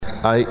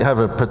I have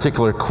a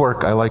particular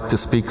quirk. I like to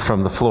speak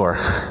from the floor.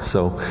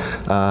 So,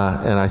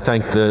 and I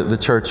thank the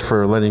church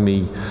for letting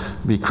me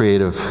be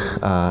creative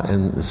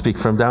and speak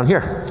from down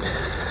here.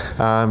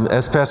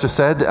 As Pastor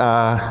said,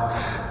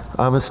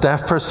 I'm a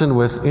staff person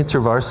with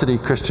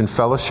InterVarsity Christian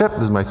Fellowship.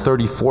 This is my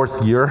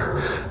 34th year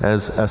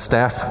as a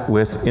staff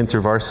with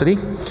InterVarsity.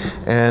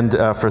 And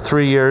for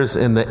 3 years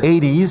in the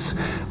 80s,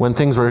 when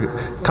things were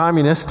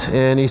communist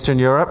in Eastern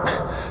Europe,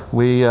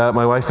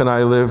 my wife and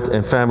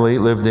I family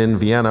lived in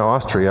Vienna,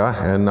 Austria,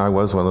 and I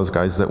was one of those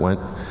guys that went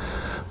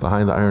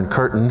behind the Iron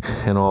Curtain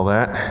and all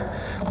that.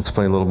 I'll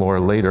explain a little more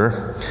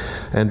later.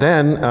 And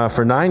then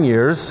for 9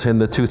 years in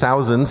the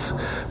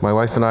 2000s, my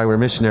wife and I were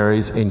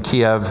missionaries in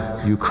Kiev,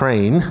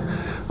 Ukraine,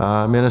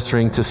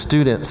 ministering to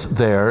students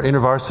there.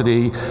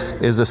 InterVarsity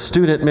is a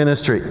student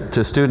ministry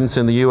to students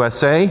in the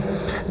USA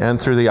and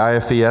through the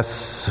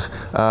IFES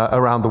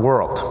around the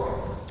world.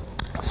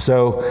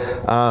 So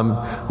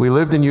we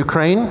lived in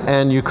Ukraine,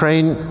 and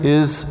Ukraine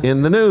is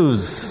in the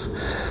news.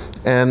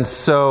 And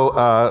so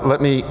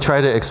let me try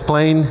to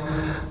explain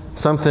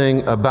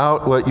something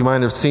about what you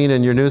might have seen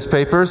in your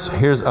newspapers.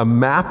 Here's a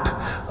map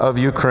of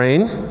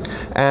Ukraine,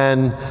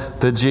 and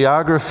the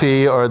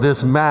geography, or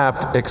this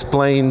map,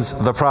 explains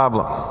the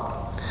problem.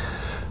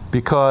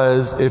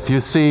 Because if you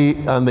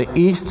see on the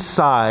east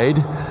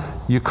side,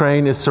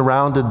 Ukraine is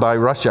surrounded by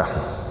Russia.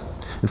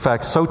 In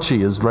fact,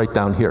 Sochi is right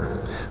down here,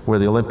 where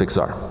the Olympics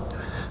are.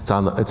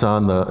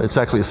 It's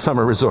actually a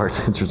summer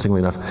resort, interestingly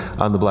enough,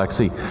 on the Black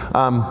Sea.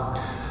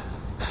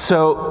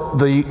 So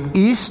the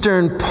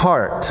eastern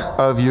part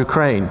of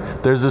Ukraine,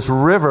 there's this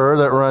river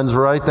that runs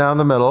right down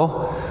the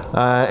middle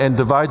and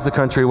divides the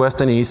country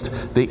west and east.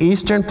 The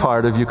eastern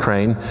part of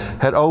Ukraine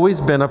had always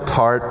been a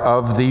part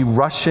of the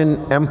Russian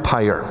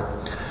Empire.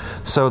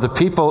 So the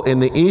people in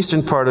the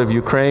eastern part of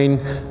Ukraine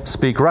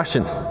speak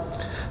Russian,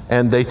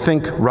 and they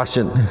think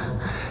Russian,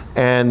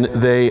 and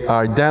they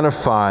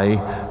identify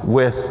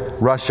with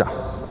Russia.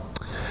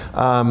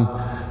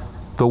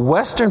 The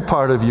western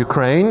part of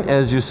Ukraine,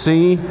 as you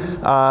see,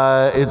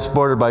 it's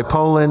bordered by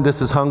Poland.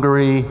 This is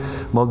Hungary,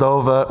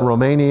 Moldova,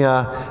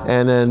 Romania,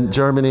 and then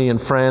Germany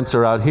and France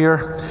are out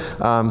here.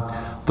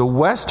 The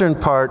western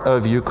part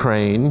of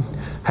Ukraine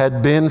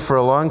had been for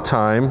a long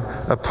time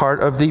a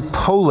part of the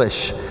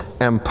Polish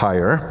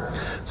Empire.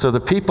 So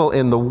the people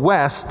in the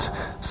west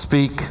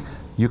speak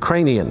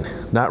Ukrainian,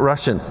 not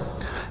Russian.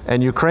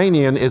 And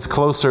Ukrainian is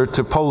closer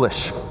to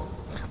Polish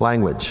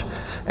language.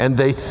 And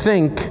they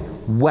think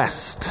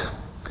west.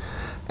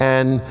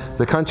 And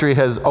the country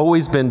has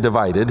always been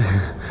divided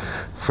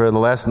for the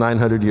last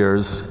 900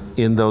 years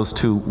in those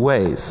two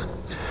ways.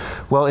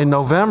 Well, in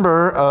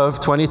November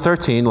of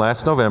 2013,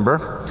 last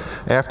November,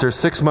 after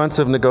 6 months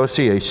of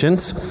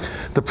negotiations,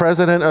 the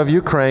president of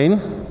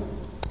Ukraine,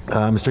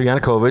 Mr.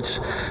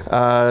 Yanukovych,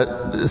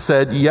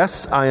 said,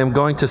 yes, I am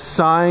going to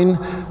sign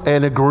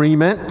an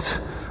agreement,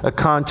 a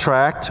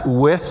contract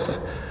with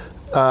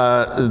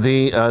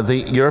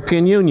the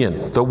European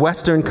Union, the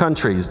Western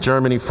countries,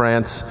 Germany,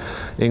 France,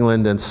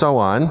 England, and so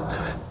on,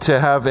 to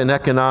have an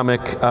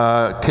economic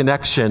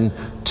connection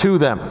to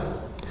them.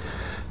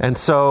 And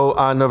so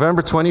on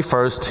November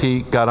 21st,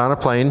 he got on a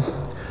plane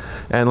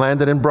and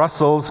landed in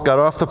Brussels, got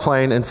off the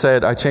plane, and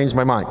said, I changed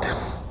my mind.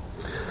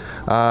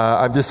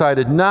 I've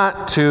decided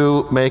not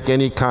to make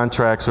any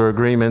contracts or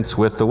agreements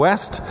with the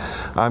West.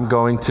 I'm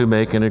going to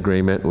make an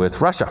agreement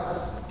with Russia.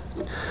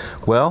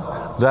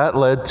 Well, that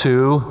led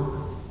to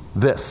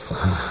this.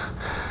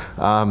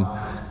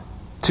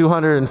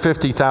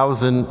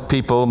 250,000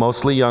 people,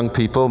 mostly young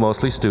people,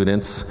 mostly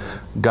students,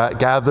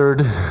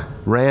 gathered,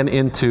 ran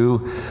into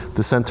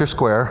the center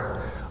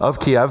square of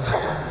Kiev,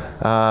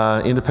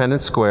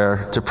 Independence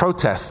Square, to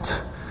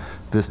protest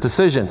this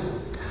decision.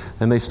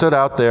 And they stood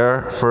out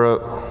there for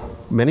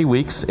many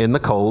weeks in the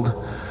cold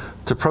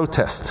to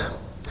protest.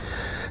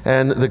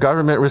 And the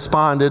government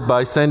responded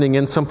by sending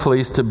in some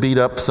police to beat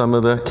up some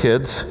of the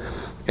kids.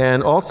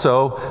 And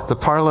also, the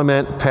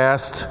parliament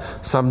passed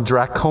some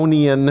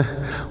draconian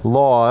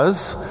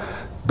laws,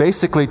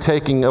 basically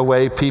taking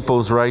away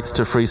people's rights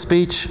to free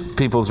speech,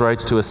 people's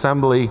rights to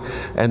assembly,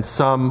 and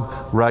some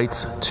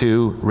rights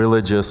to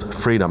religious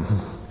freedom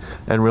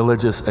and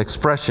religious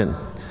expression.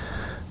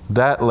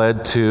 That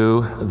led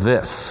to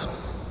this.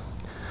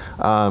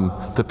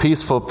 The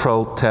peaceful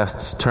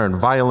protests turned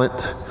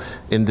violent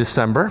in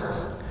December,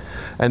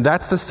 and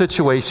that's the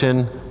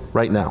situation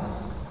right now.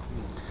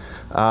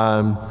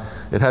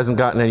 It hasn't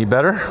gotten any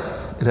better.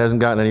 It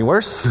hasn't gotten any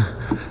worse.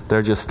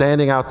 They're just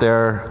standing out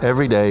there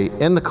every day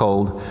in the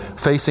cold,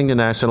 facing the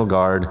National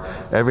Guard.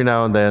 Every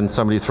now and then,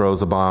 somebody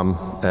throws a bomb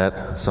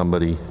at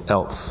somebody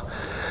else.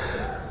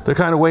 They're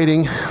kind of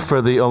waiting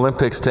for the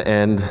Olympics to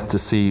end to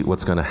see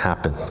what's going to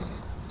happen.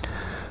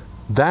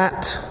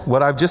 That,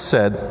 what I've just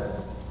said,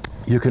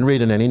 you can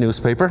read in any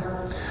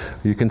newspaper.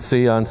 You can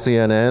see on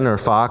CNN or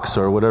Fox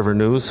or whatever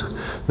news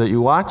that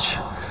you watch.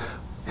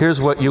 Here's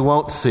what you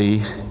won't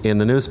see in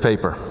the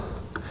newspaper.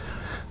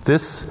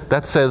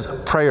 That says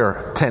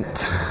prayer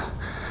tent.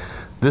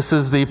 This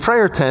is the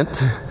prayer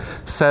tent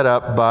set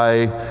up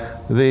by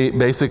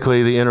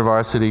basically the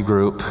InterVarsity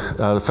group,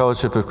 the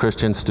Fellowship of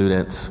Christian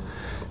Students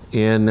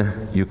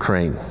in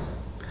Ukraine.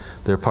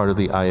 They're part of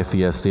the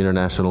IFES, the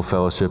International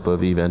Fellowship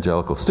of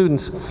Evangelical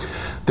Students.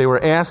 They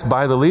were asked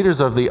by the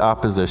leaders of the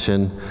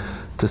opposition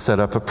to set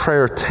up a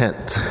prayer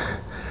tent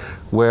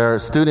where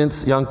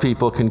students, young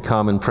people, can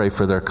come and pray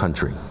for their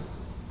country.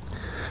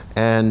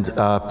 And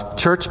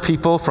church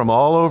people from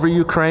all over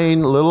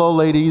Ukraine, little old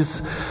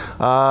ladies,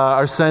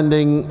 are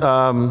sending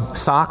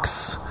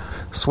socks,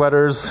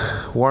 sweaters,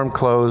 warm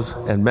clothes,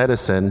 and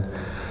medicine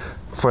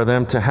for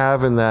them to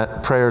have in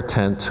that prayer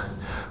tent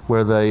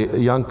where the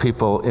young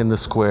people in the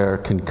square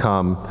can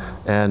come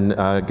and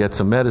get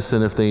some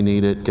medicine if they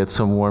need it, get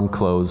some warm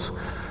clothes,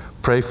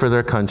 pray for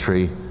their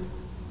country,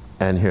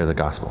 and hear the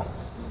gospel.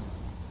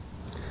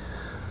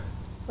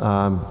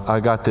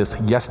 I got this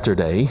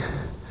yesterday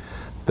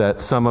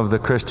that some of the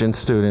Christian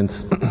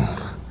students,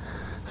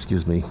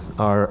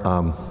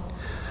 are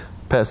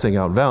passing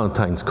out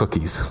Valentine's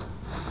cookies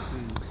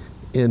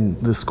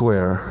in the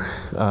square.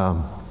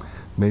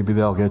 Maybe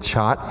they'll get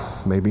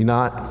shot, maybe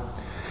not.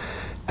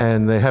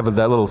 And they have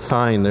that little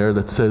sign there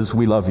that says,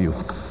 "We love you."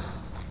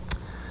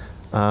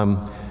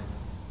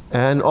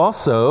 And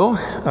also,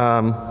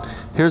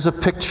 here's a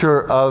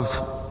picture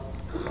of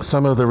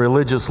some of the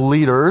religious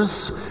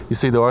leaders. You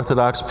see the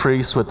Orthodox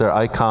priests with their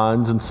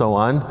icons and so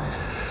on,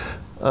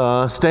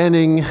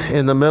 standing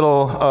in the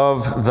middle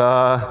of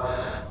the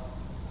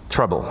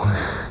trouble.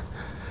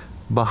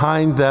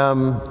 Behind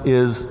them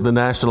is the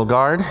National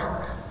Guard,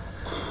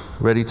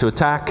 ready to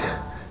attack.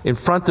 In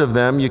front of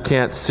them, you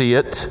can't see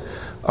it,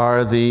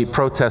 are the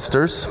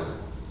protesters.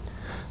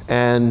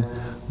 And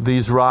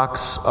these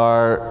rocks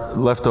are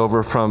left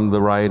over from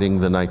the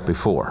rioting the night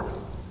before.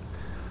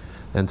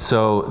 And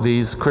so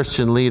these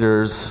Christian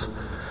leaders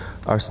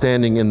are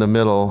standing in the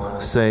middle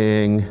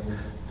saying,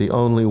 the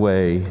only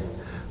way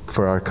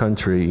for our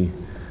country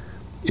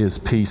is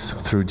peace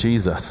through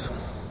Jesus.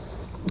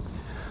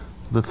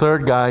 The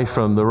third guy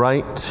from the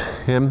right,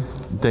 him,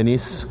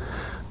 Denis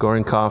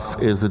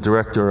Gorenkov, is the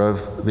director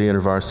of the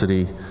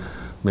InterVarsity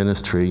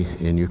ministry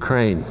in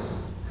Ukraine.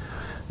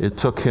 It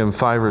took him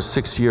 5 or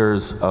 6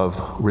 years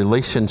of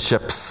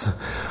relationships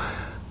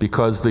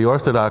because the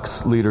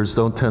Orthodox leaders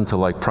don't tend to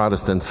like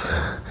Protestants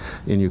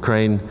in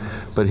Ukraine,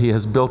 but he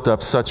has built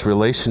up such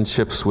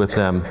relationships with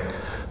them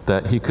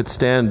that he could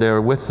stand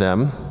there with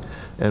them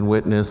and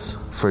witness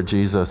for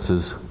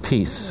Jesus'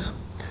 peace.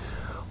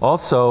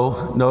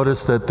 Also,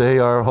 notice that they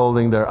are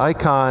holding their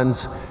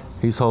icons.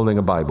 He's holding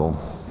a Bible.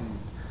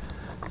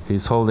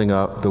 He's holding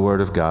up the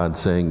Word of God,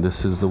 saying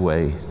this is the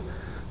way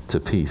to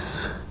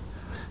peace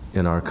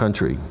in our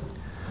country.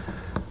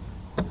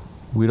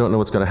 We don't know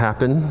what's going to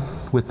happen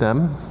with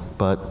them,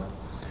 but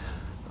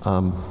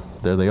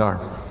there they are.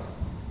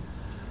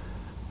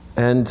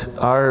 And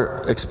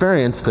our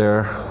experience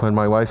there, when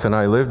my wife and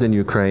I lived in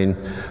Ukraine,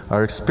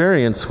 our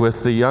experience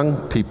with the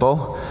young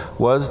people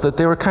was that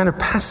they were kind of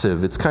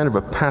passive. It's kind of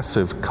a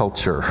passive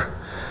culture.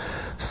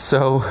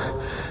 So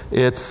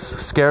it's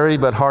scary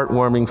but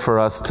heartwarming for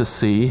us to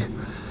see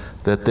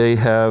that they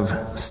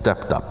have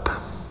stepped up,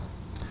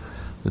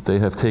 that they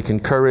have taken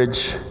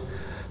courage,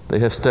 they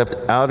have stepped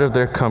out of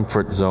their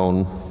comfort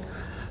zone,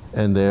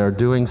 and they are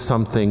doing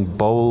something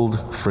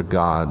bold for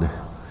God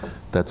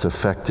that's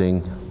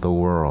affecting the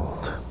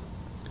world.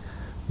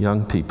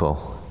 Young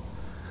people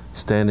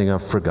standing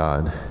up for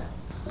God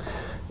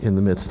in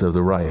the midst of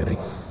the rioting.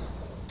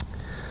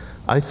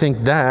 I think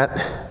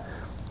that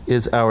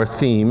is our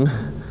theme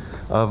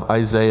of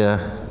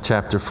Isaiah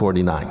chapter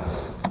 49.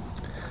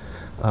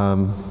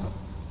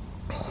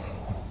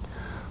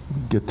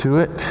 Get to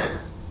it.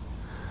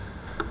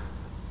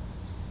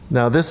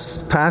 Now this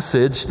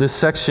passage, this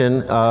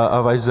section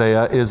of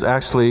Isaiah is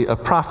actually a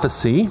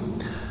prophecy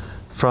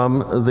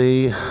from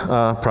the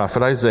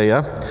prophet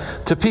Isaiah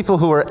to people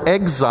who are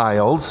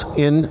exiles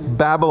in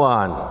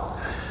Babylon.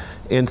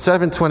 In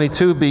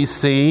 722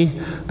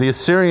 BC, the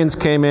Assyrians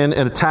came in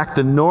and attacked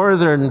the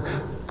northern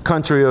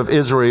country of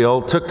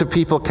Israel, took the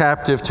people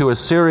captive to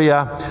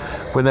Assyria,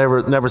 when they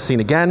were never seen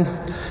again.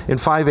 In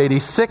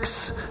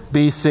 586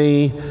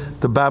 BC,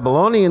 the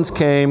Babylonians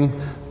came,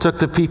 took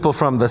the people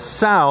from the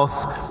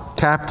south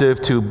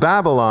captive to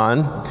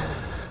Babylon,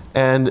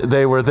 and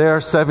they were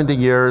there 70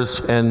 years,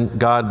 and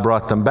God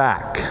brought them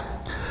back.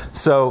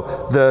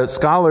 So the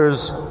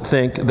scholars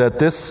think that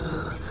this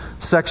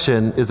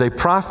section is a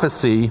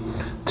prophecy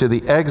to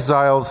the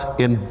exiles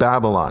in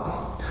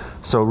Babylon.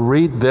 So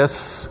read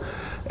this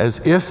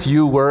as if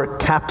you were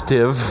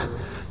captive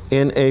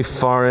in a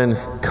foreign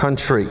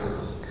country.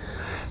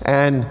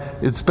 And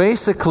it's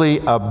basically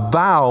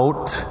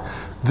about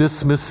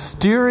this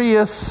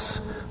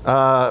mysterious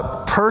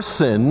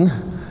person,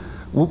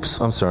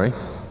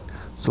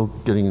 still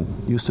getting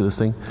used to this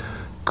thing,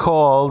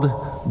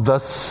 called the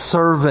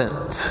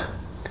servant.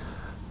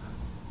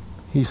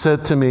 He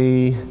said to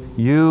me,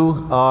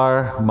 "You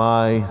are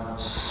my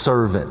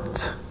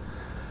servant."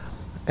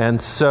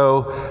 And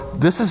so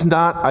this is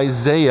not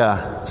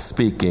Isaiah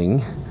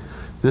speaking.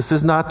 This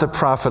is not the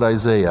prophet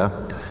Isaiah.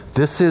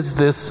 This is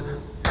this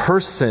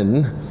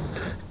person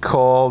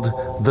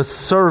called the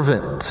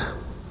servant.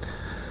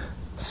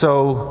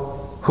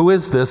 So, who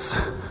is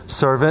this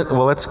servant?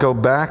 Well, let's go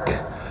back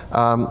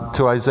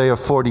to Isaiah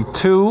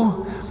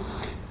 42.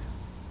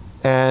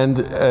 And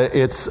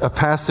it's a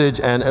passage,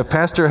 and a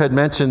pastor had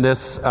mentioned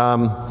this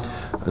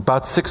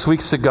about 6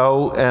 weeks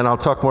ago, and I'll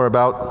talk more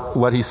about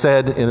what he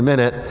said in a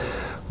minute.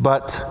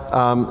 But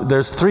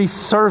there's 3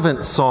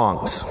 servant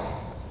songs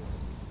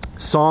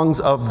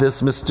of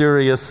this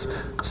mysterious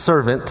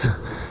servant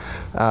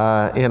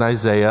in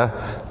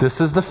Isaiah.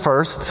 This is the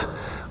first,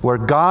 where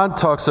God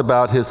talks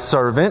about his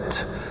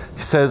servant.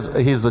 He says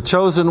he's the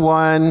chosen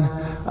one.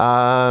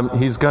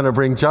 He's going to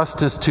bring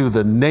justice to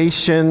the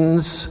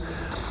nations.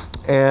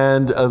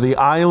 And the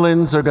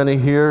islands are going to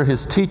hear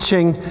his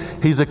teaching.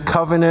 He's a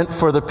covenant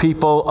for the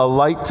people, a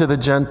light to the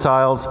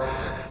Gentiles.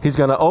 He's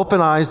going to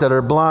open eyes that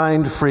are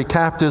blind, free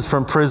captives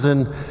from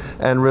prison,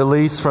 and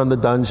release from the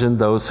dungeon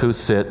those who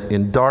sit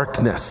in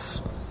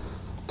darkness.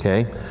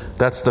 Okay,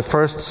 that's the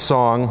first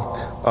song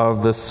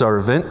of the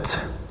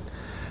servant.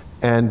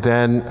 And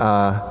then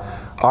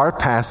our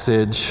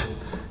passage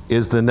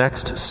is the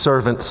next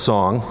servant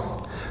song.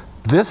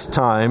 This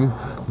time,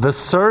 the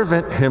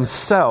servant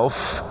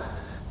himself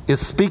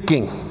is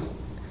speaking.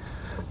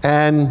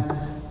 And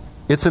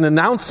it's an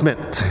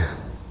announcement.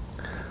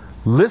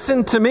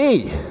 Listen to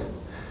me,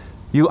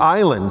 you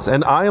islands.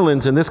 And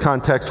islands in this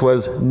context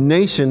was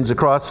nations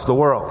across the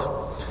world.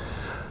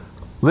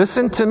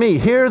 Listen to me.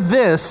 Hear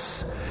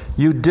this,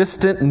 you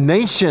distant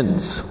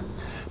nations.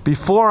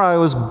 Before I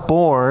was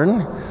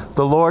born,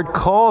 the Lord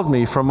called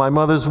me from my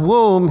mother's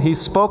womb. He's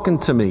spoken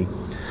to me.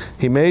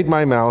 He made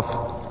my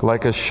mouth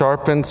like a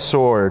sharpened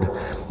sword.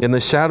 In the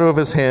shadow of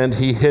his hand,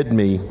 he hid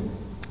me.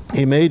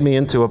 He made me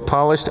into a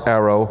polished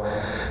arrow,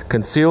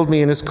 concealed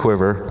me in his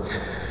quiver.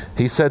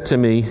 He said to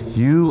me,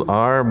 you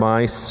are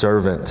my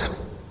servant,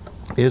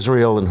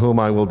 Israel, in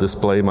whom I will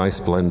display my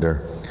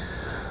splendor.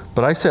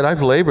 But I said,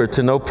 I've labored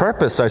to no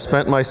purpose. I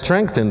spent my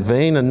strength in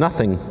vain and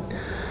nothing.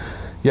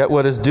 Yet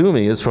what is due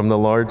me is from the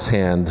Lord's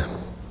hand,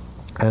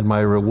 and my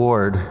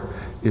reward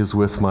is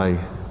with my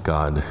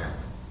God.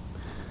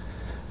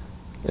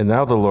 And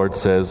now the Lord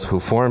says, who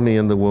formed me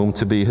in the womb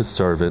to be his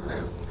servant,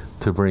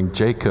 to bring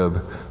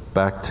Jacob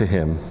back to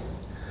him,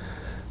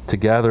 to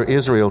gather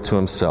Israel to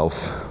himself,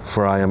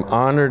 for I am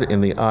honored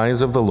in the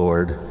eyes of the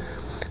Lord,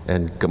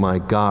 and my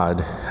God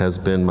has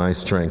been my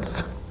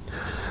strength.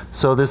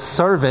 So this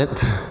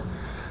servant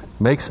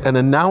makes an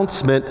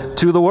announcement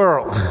to the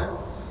world,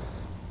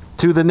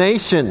 to the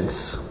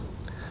nations.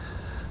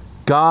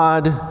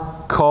 God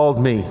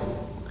called me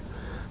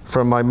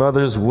from my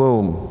mother's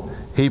womb.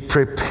 He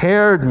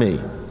prepared me.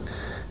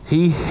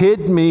 He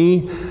hid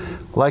me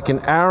like an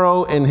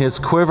arrow in his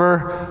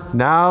quiver.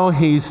 Now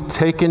he's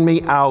taken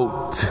me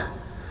out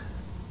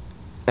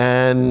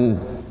and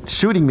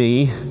shooting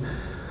me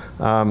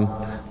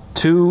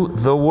to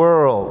the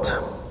world.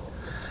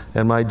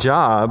 And my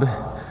job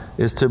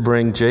is to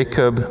bring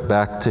Jacob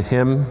back to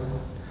him,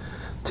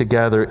 to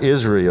gather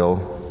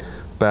Israel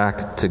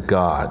back to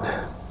God.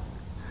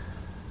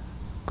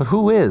 But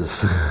who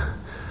is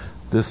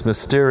this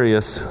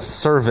mysterious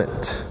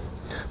servant?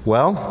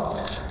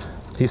 Well,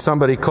 he's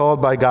somebody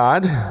called by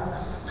God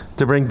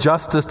to bring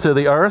justice to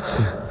the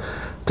earth,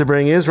 to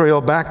bring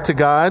Israel back to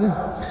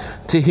God,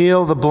 to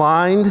heal the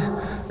blind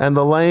and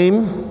the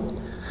lame,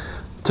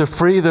 to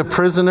free the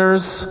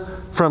prisoners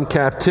from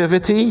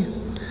captivity.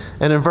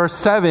 And in verse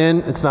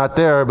 7, it's not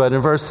there, but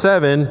in verse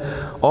 7,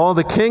 all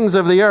the kings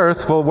of the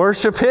earth will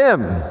worship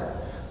him.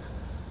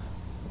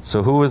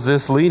 So who is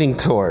this leading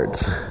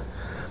towards?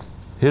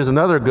 Here's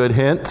another good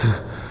hint.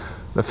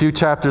 A few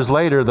chapters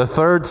later, the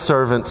third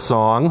servant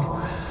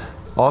song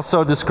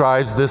also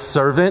describes this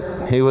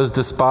servant. He was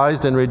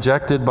despised and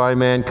rejected by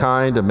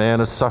mankind, a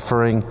man of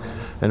suffering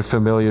and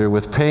familiar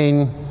with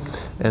pain.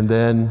 And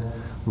then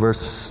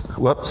verse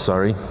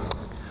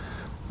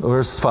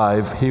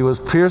 5, he was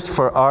pierced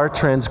for our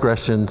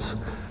transgressions,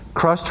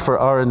 crushed for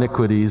our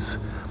iniquities.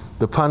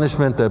 The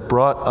punishment that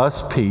brought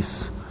us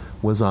peace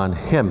was on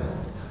him.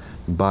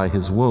 By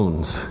his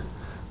wounds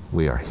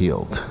we are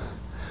healed.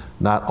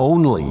 Not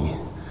only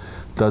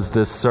does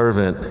this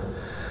servant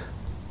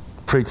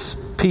preach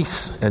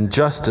peace and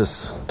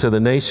justice to the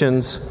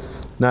nations,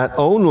 not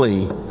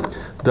only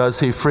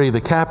does he free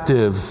the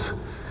captives,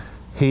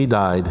 he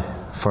died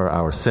for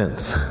our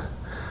sins.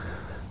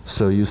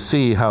 So you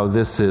see how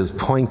this is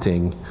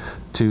pointing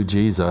to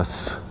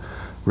Jesus,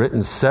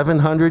 written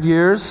 700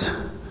 years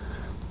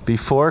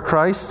before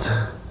Christ,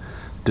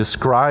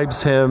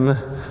 describes him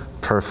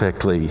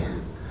perfectly,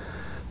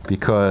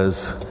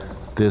 because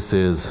this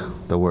is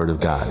the Word of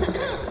God,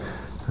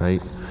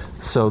 right?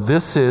 So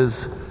this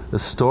is a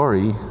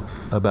story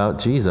about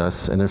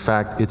Jesus, and in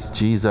fact, it's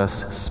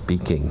Jesus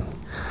speaking,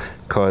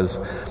 because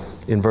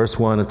in verse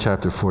 1 of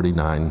chapter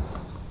 49,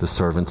 the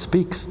servant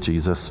speaks,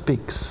 Jesus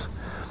speaks.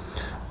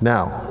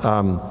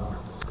 Now,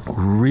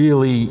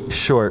 really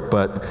short,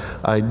 but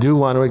I do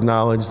want to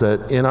acknowledge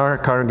that in our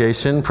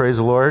congregation, praise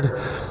the Lord,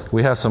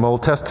 we have some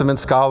Old Testament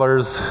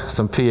scholars,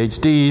 some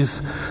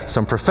PhDs,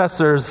 some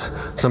professors,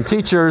 some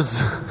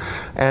teachers,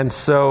 And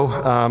so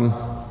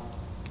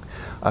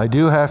I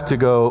do have to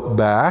go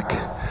back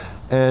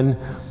and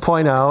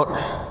point out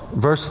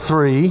verse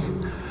 3.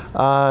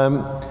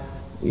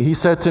 He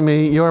said to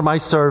me, "You are my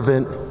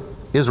servant,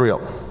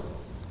 Israel."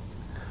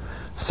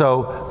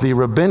 So the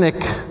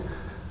rabbinic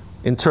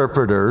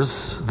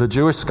interpreters, the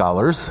Jewish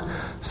scholars,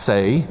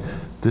 say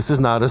this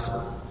is not a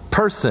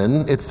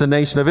person, it's the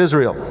nation of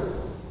Israel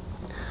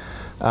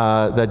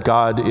that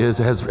God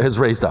has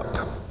raised up.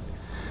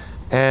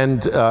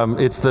 And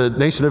it's the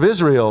nation of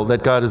Israel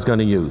that God is going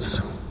to use.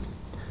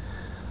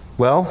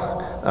 Well,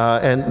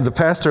 and the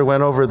pastor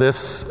went over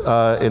this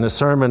in a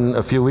sermon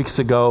a few weeks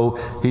ago.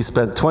 He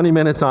spent 20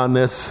 minutes on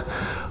this.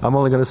 I'm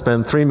only going to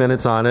spend 3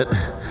 minutes on it.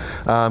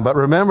 But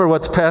remember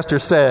what the pastor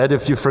said.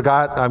 If you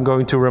forgot, I'm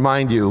going to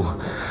remind you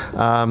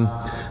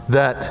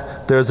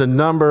that there's a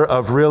number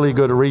of really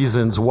good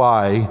reasons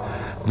why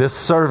this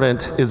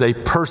servant is a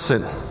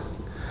person.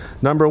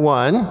 Number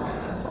one,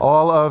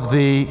 all of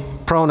the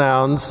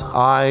pronouns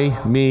I,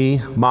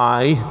 me,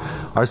 my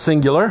are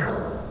singular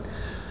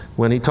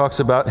when he talks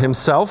about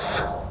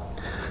himself.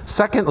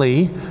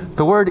 Secondly,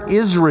 the word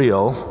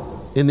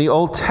Israel in the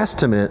Old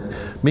Testament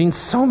means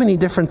so many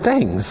different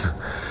things.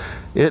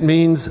 It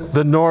means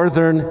the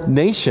northern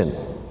nation,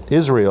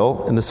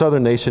 Israel, and the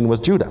southern nation was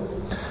Judah.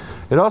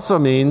 It also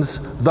means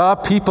the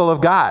people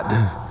of God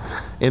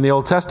in the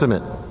Old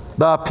Testament,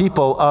 the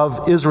people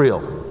of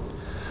Israel.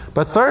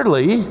 But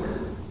thirdly,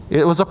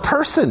 it was a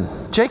person,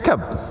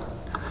 Jacob.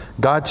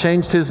 God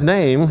changed his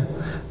name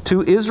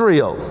to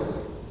Israel.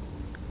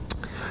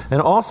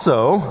 And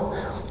also,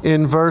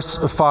 in verse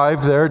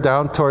 5 there,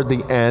 down toward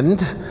the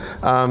end,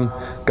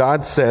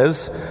 God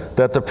says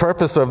that the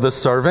purpose of the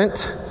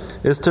servant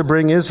is to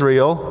bring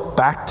Israel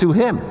back to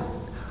him.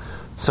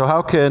 So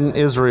how can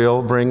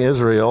Israel bring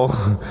Israel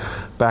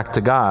back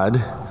to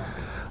God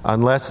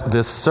unless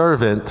this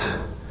servant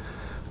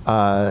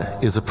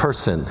is a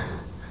person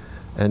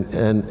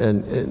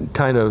and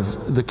kind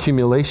of the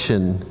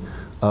accumulation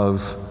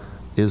of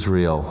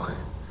Israel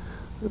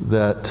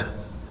that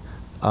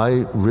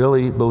I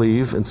really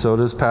believe, and so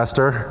does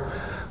Pastor,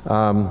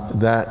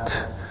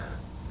 that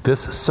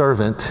this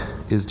servant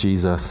is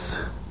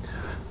Jesus.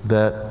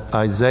 That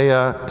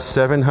Isaiah,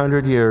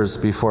 700 years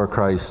before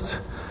Christ,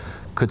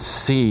 could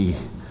see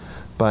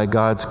by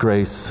God's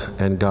grace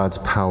and God's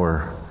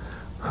power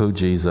who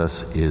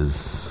Jesus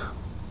is.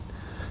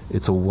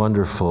 It's a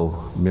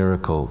wonderful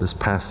miracle. This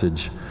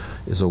passage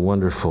is a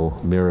wonderful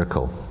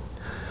miracle.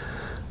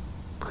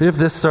 If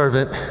this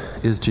servant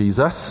is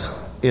Jesus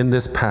in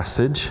this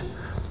passage,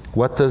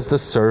 what does the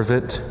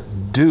servant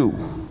do?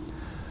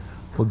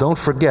 Well, don't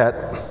forget,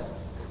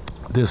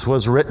 this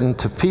was written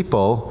to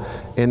people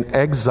in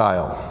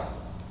exile.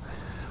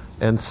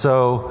 And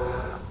so,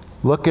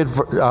 look at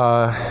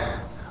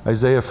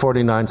Isaiah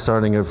 49,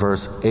 starting at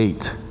verse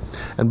 8.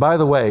 And by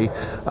the way,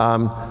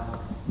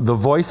 the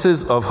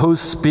voices of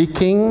who's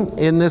speaking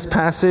in this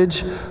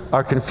passage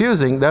are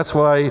confusing. That's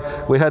why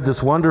we had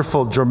this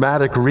wonderful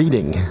dramatic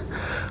reading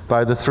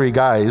by the three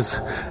guys,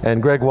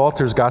 and Greg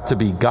Walters got to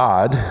be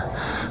God.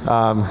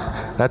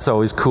 That's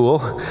always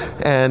cool.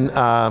 And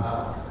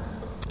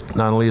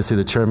not only is he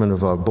the chairman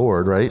of our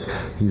board, right?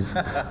 He's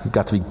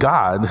got to be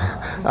God.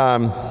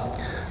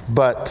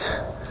 But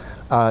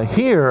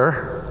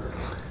here,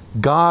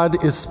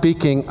 God is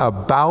speaking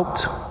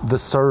about the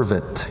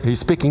servant. He's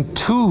speaking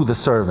to the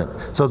servant.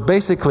 So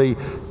basically,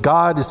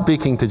 God is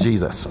speaking to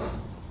Jesus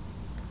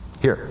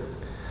here.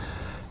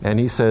 And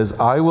he says,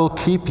 I will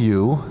keep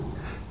you,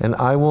 and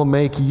I will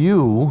make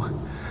you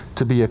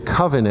to be a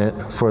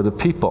covenant for the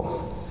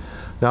people.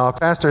 Now, our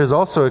pastor has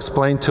also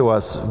explained to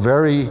us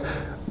very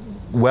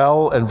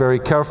well and very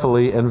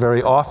carefully and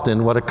very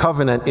often what a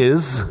covenant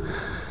is.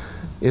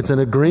 It's an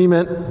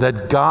agreement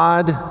that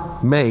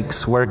God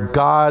makes where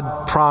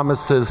God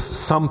promises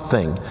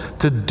something,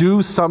 to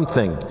do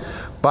something.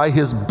 By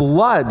his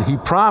blood, he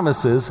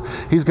promises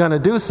he's going to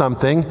do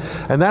something,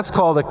 and that's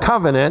called a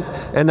covenant.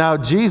 And now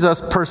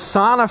Jesus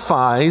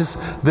personifies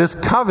this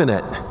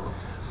covenant.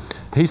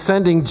 He's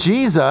sending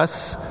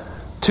Jesus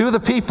to the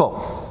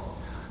people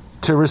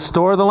to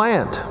restore the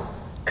land,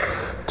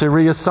 to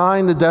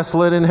reassign the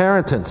desolate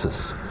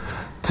inheritances,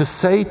 to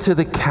say to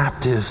the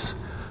captives,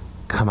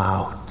 come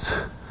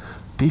out,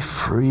 be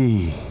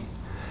free.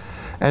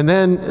 And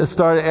then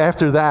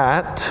after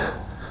that,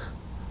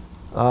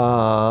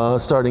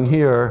 starting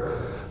here,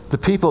 the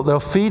people, they'll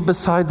feed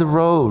beside the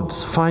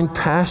roads, find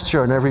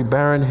pasture on every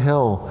barren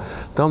hill.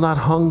 They'll not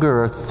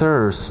hunger or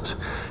thirst.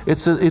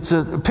 It's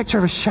a picture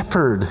of a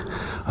shepherd,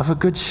 of a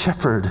good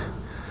shepherd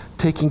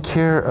taking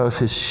care of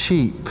his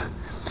sheep.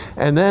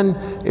 And then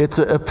it's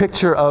a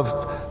picture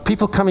of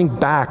people coming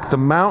back. The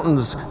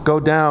mountains go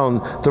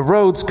down, the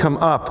roads come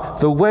up,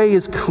 the way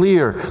is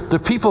clear, the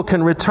people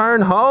can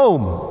return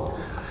home.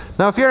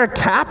 Now, if you're a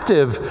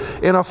captive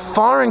in a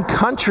foreign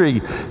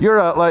country, you're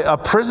a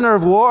prisoner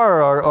of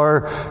war,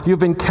 or you've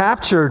been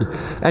captured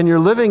and you're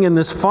living in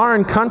this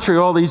foreign country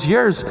all these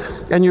years,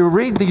 and you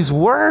read these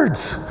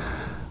words,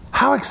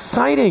 how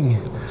exciting.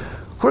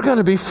 We're going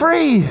to be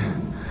free.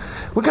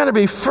 We're going to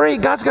be free.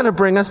 God's going to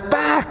bring us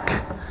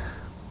back.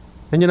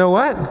 And you know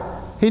what?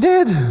 He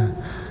did.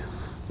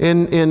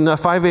 In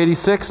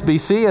 586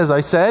 BC, as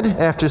I said,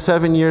 after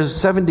 70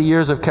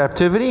 years of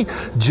captivity,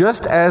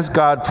 just as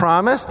God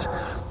promised,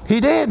 he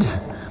did.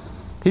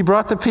 He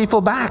brought the people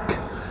back.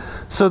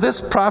 So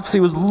this prophecy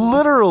was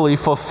literally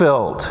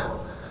fulfilled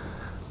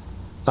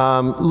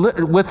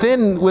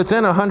within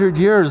 100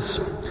 years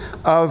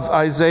of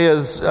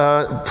Isaiah's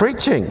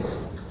preaching.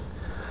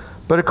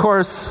 But of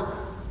course,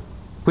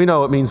 we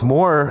know it means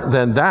more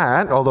than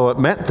that, although it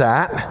meant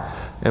that,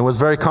 and was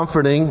very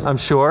comforting, I'm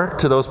sure,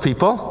 to those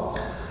people.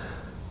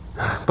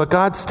 But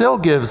God still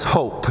gives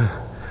hope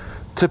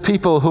to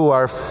people who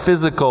are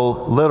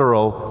physical,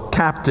 literal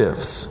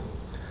captives.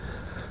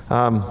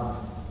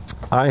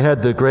 I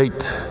had the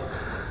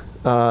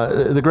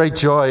great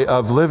joy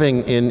of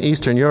living in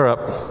Eastern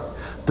Europe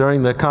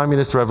during the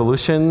communist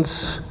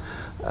revolutions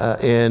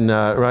in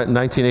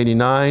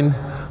 1989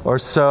 or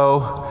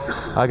so.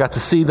 I got to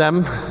see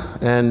them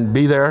and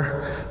be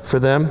there for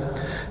them.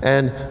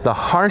 And the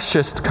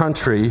harshest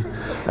country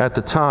at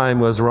the time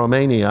was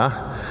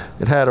Romania.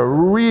 It had a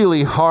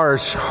really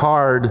harsh,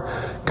 hard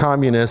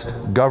communist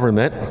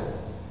government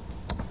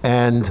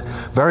and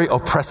very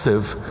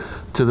oppressive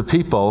to the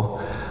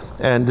people.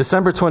 And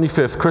December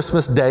 25th,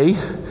 Christmas Day,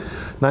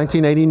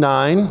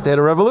 1989, they had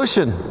a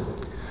revolution.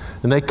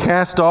 And they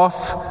cast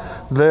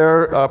off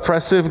their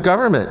oppressive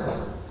government.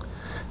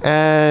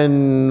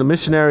 And the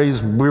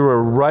missionaries, we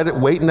were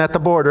waiting at the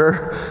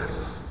border.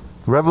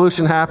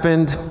 Revolution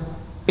happened.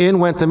 In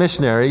went the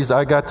missionaries.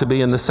 I got to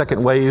be in the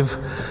second wave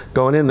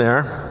going in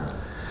there.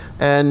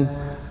 And,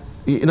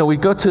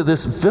 we'd go to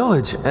this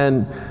village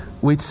and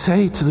we'd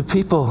say to the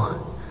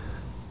people,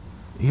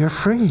 you're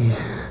free.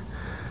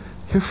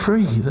 You're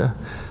free.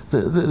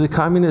 The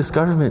communist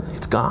government,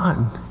 it's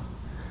gone.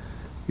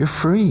 You're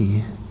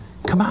free.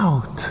 Come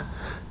out.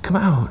 Come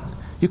out.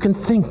 You can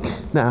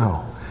think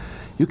now.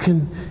 You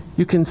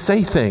can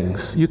say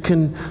things. You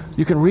can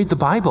read the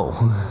Bible.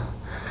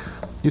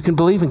 You can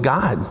believe in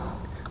God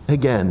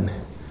again.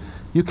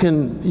 You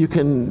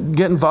can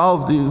get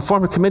involved,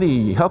 form a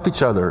committee, help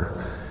each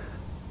other.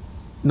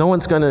 No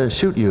one's going to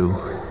shoot you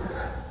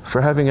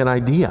for having an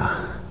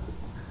idea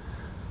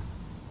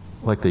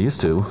like they used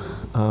to.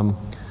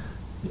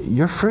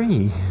 You're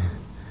free.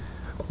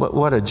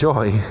 What a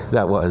joy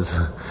that was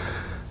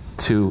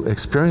to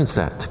experience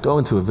that, to go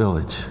into a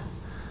village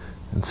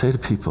and say to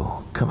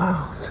people, come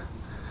out.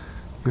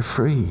 You're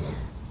free.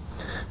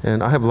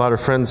 And I have a lot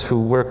of friends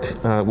who work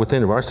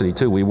within InterVarsity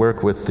too. We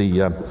work with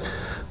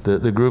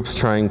the groups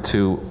trying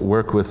to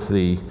work with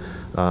the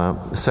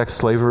sex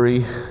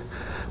slavery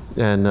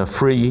and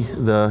free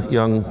the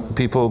young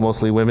people,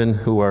 mostly women,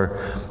 who are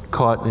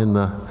caught in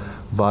the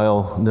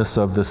vileness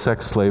of the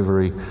sex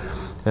slavery.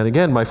 And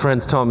again, my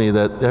friends tell me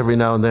that every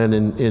now and then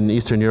in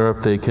Eastern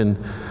Europe they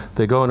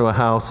go into a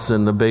house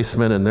in the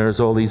basement and there's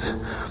all these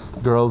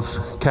girls,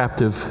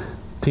 captive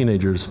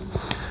teenagers.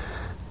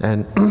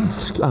 And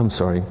I'm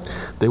sorry,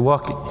 they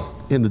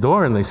walk in the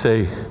door and they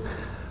say,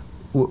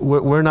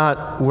 we're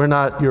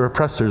not your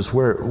oppressors.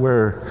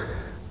 We're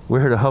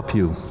here to help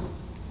you.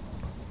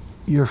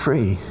 You're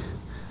free.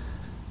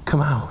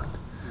 Come out.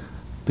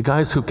 The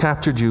guys who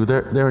captured you,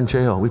 they're in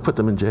jail. We put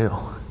them in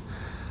jail.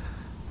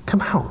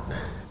 Come out.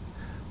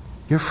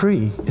 You're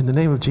free in the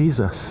name of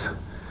Jesus.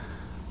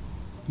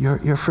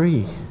 You're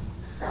free.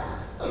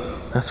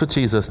 That's what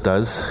Jesus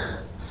does,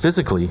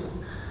 physically,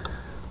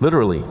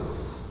 literally,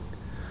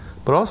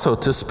 but also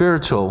to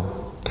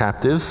spiritual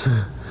captives.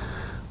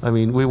 I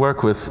mean, we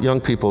work with young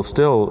people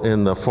still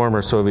in the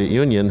former Soviet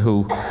Union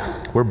who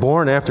were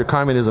born after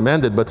communism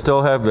ended, but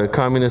still have the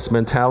communist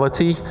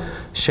mentality,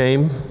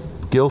 shame,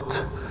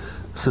 guilt,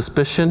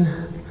 suspicion.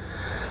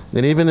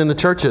 And even in the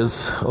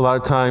churches, a lot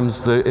of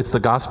times it's the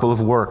gospel of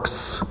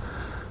works.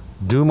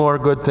 Do more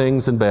good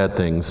things than bad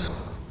things,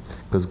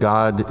 because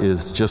God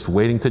is just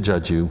waiting to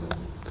judge you.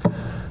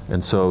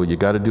 And so you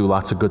got to do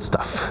lots of good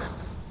stuff.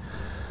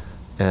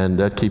 And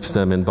that keeps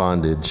them in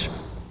bondage.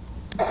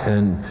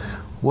 And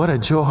what a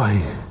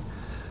joy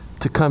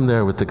to come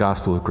there with the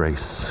gospel of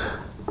grace.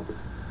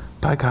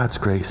 By God's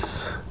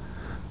grace,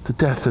 the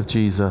death of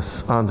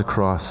Jesus on the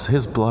cross,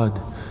 his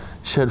blood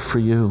shed for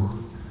you.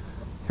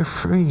 You're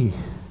free.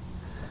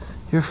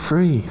 You're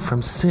free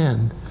from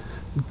sin,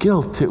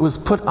 guilt. It was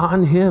put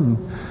on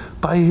him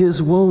by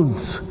his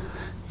wounds.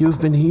 You've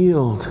been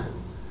healed.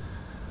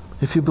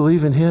 If you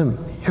believe in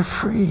him, you're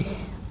free.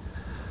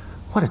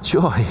 What a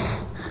joy.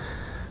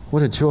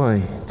 What a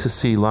joy to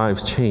see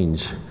lives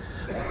change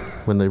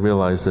when they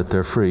realize that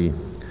they're free.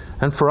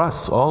 And for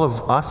us, all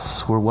of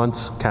us were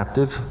once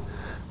captive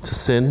to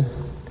sin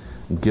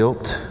and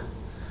guilt.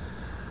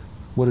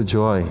 What a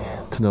joy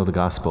to know the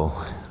gospel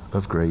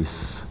of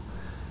grace.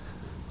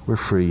 We're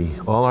free.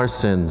 All our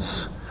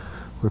sins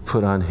were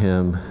put on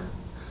him.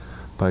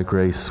 By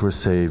grace, we're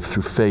saved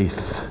through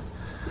faith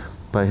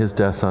by his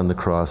death on the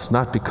cross,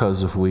 not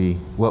because of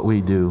what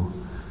we do,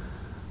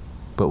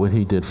 but what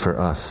he did for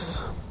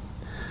us.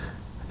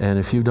 And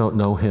if you don't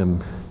know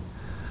him,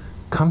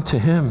 come to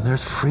him.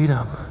 There's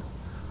freedom.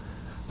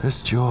 There's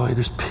joy.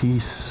 There's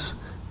peace.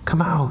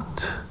 Come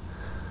out.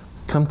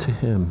 come to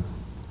him.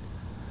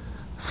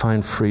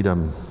 Find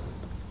freedom.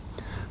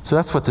 So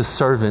that's what this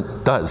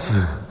servant does.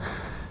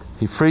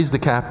 He frees the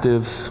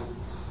captives.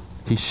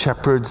 He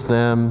shepherds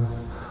them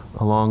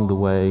along the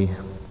way.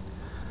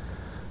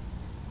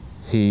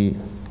 He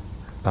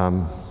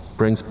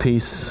brings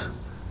peace,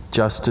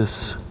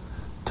 justice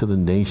to the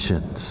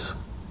nations.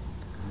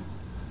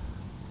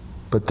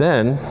 But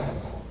then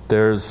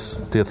there's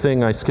the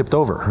thing I skipped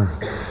over.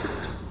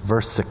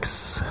 Verse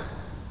 6.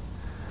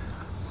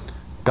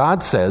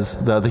 God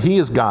says, he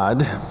is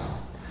God.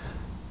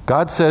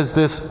 God says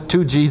this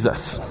to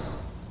Jesus.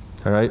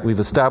 All right, we've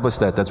established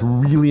that. That's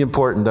really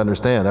important to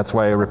understand. That's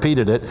why I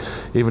repeated it,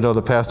 even though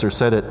the pastor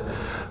said it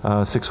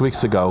 6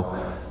 weeks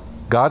ago.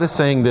 God is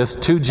saying this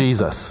to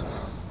Jesus.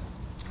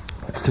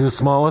 It's too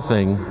small a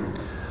thing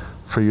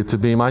for you to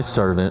be my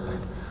servant,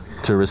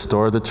 to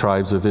restore the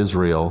tribes of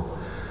Israel,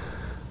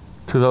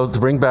 to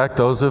bring back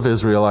those of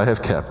Israel I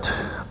have kept.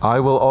 I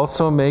will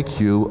also make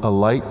you a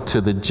light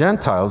to the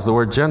Gentiles. The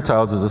word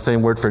Gentiles is the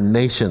same word for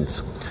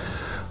nations.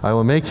 I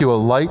will make you a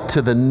light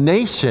to the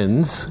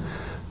nations,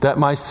 that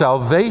my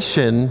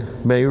salvation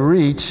may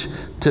reach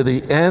to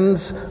the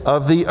ends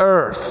of the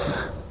earth.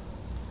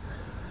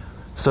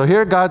 So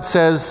here God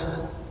says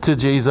to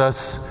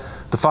Jesus,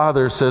 the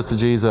Father says to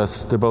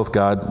Jesus, they're both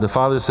God, the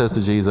Father says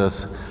to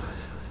Jesus,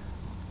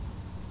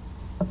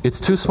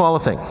 it's too small a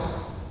thing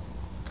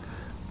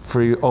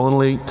for you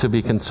only to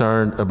be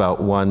concerned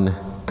about one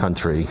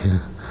country.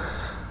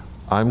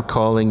 I'm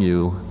calling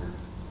you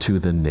to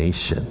the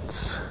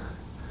nations,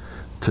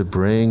 to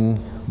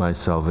bring my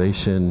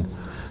salvation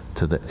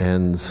to the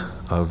ends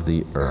of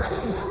the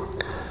earth.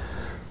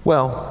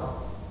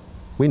 Well,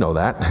 we know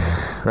that,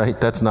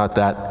 right? That's not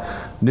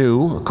that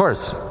new. Of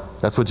course,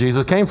 that's what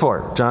Jesus came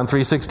for. John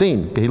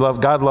 3:16.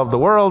 God loved the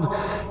world.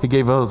 He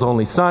gave his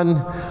only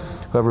Son.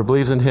 Whoever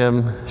believes in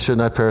him should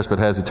not perish but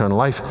has eternal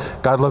life.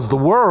 God loves the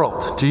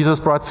world. Jesus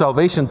brought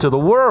salvation to the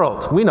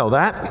world. We know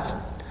that.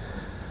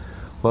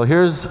 Well,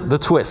 here's the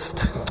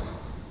twist.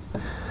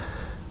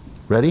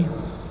 Ready?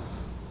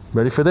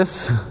 Ready for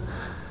this?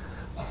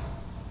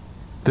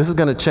 This is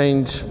going to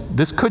change,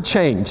 this could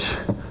change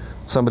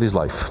somebody's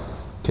life,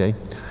 okay?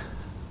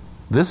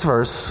 This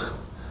verse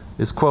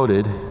is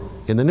quoted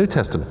in the New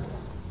Testament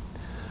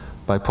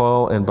by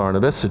Paul and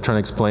Barnabas. They're trying to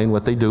explain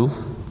what they do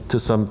to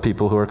some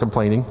people who are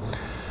complaining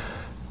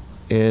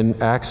in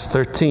Acts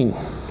 13.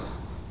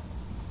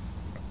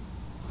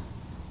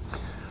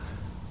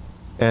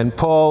 And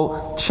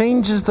Paul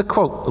changes the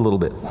quote a little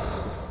bit.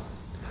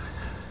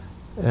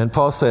 And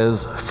Paul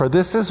says, "For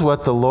this is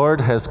what the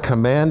Lord has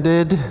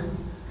commanded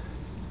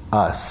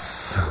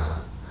us.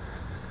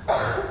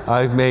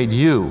 I've made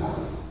you,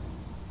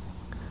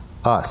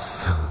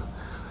 us,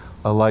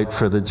 a light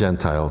for the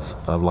Gentiles,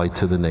 a light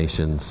to the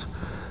nations,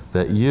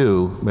 that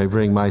you may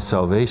bring my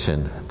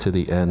salvation to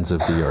the ends of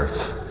the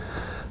earth."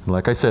 And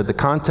like I said, the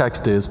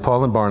context is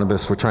Paul and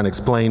Barnabas were trying to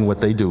explain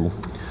what they do.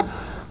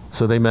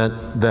 So they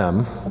meant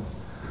them,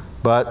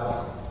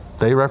 but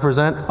they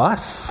represent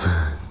us.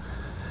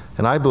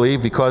 And I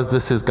believe because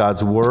this is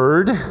God's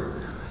word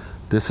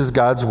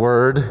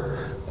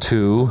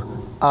to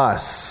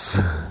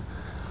us.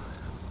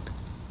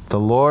 The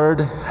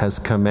Lord has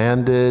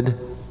commanded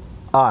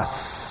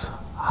us,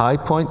 High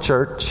Point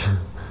Church,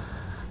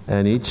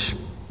 and each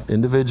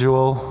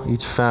individual,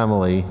 each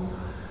family,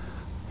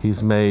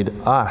 he's made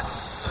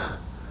us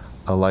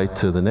a light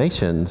to the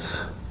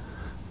nations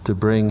to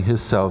bring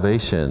his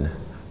salvation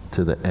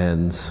to the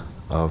ends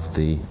of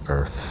the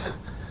earth.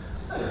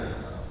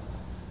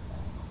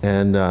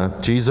 And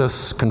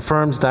Jesus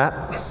confirms that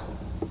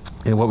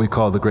in what we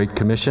call the Great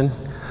Commission.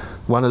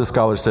 One of the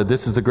scholars said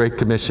this is the Great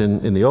Commission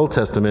in the Old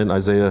Testament,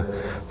 Isaiah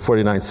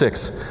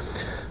 49:6.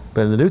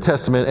 But in the New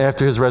Testament,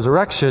 after his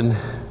resurrection,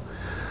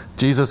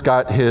 Jesus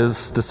got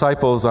his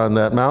disciples on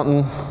that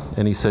mountain,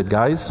 and he said,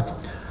 "Guys,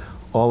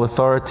 all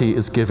authority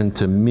is given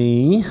to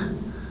me,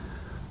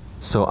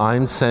 so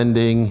I'm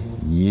sending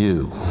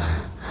you.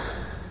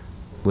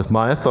 With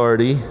my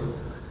authority,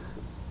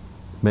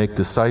 make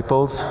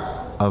disciples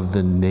of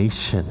the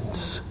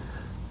nations.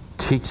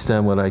 Teach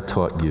them what I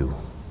taught you.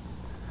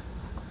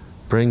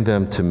 Bring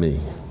them to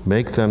me.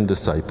 Make them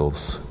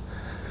disciples.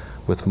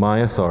 With my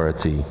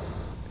authority,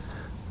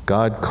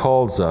 God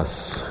calls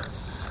us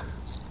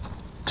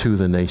to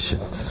the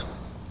nations."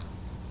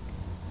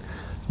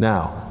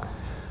 Now,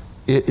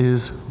 it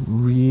is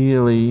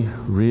really,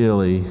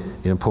 really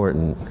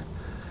important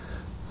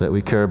that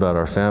we care about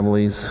our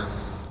families.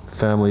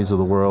 Families of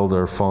the world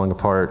are falling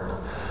apart.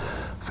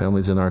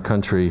 Families in our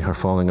country are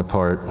falling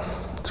apart.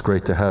 It's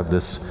great to have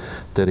this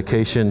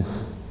dedication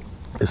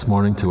this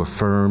morning to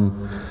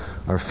affirm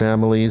our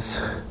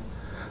families.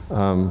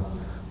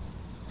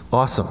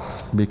 Awesome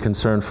to be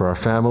concerned for our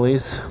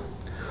families.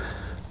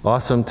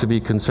 Awesome to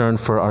be concerned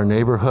for our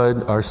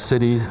neighborhood, our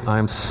city.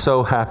 I'm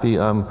so happy.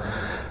 I'm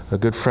a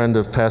good friend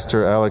of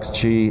Pastor Alex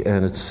G.,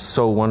 and it's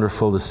so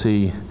wonderful to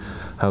see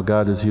how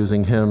God is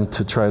using him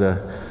to try to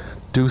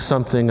do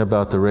something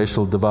about the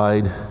racial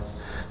divide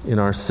in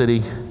our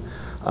city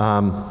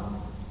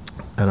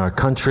and our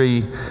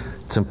country,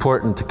 It's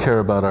important to care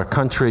about our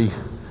country,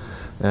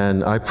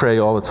 and I pray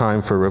all the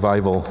time for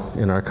revival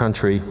in our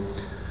country.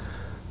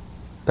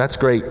 That's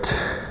great,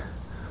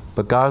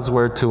 but God's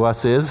word to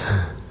us is,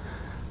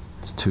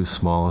 it's too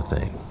small a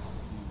thing.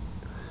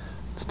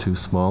 It's too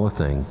small a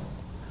thing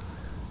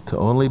to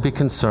only be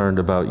concerned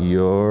about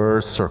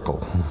your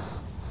circle,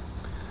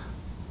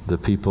 the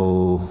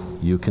people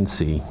you can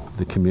see,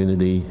 the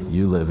community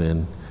you live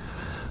in,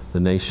 the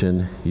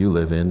nation you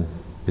live in.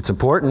 It's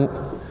important,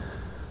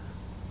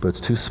 but it's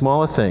too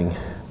small a thing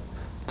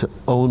to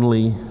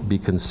only be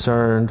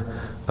concerned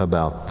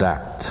about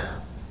that.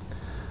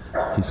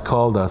 He's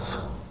called us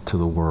to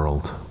the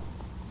world.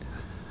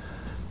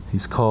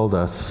 He's called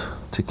us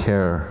to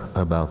care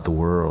about the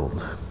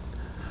world,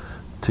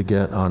 to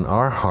get on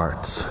our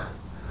hearts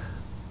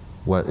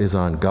what is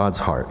on God's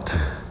heart,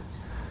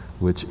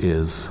 which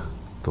is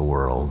the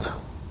world.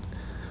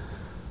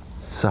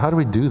 So how do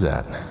we do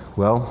that?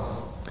 Well,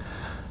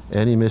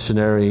 any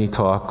missionary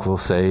talk will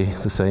say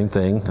the same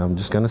thing. I'm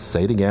just going to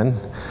say it again.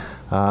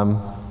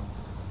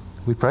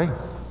 We pray.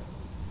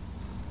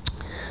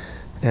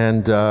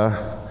 And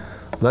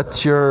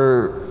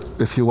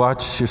if you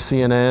watch your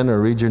CNN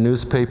or read your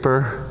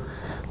newspaper,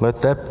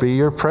 let that be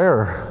your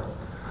prayer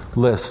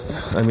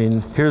list. I mean,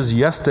 here's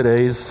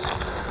yesterday's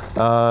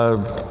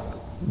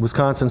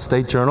Wisconsin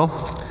State Journal.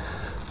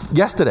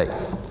 Yesterday.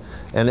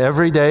 And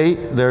every day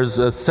there's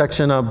a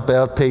section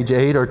about page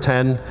 8 or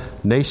 10,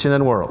 Nation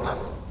and World.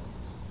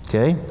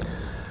 Okay?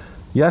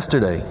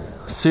 Yesterday,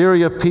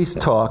 Syria peace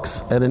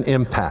talks at an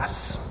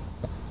impasse.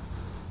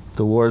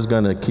 The war is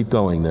going to keep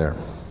going there.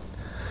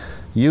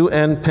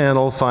 UN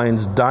panel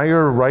finds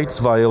dire rights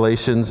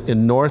violations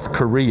in North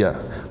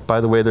Korea.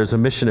 By the way, there's a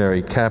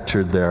missionary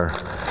captured there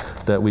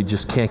that we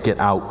just can't get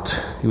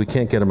out. We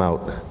can't get him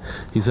out.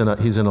 He's in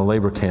a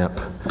labor camp.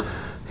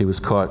 He was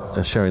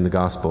caught sharing the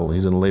gospel.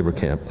 He's in a labor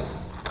camp.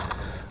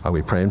 Are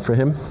we praying for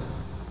him?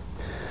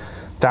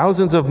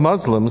 Thousands of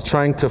Muslims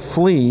trying to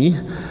flee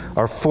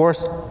are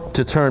forced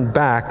to turn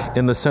back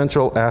in the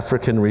Central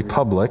African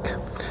Republic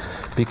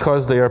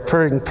because they are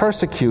being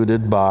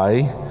persecuted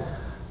by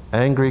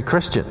angry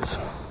Christians.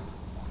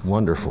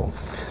 Wonderful.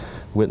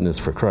 Witness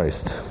for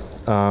Christ.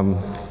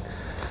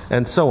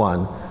 And so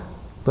on.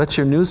 Let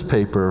your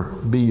newspaper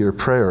be your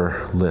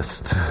prayer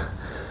list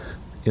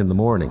in the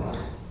morning.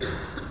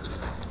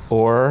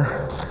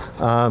 Or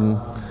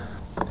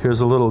here's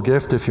a little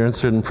gift if you're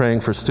interested in praying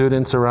for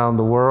students around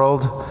the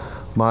world.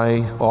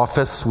 My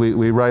office,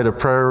 we write a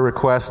prayer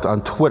request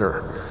on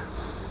Twitter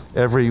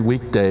every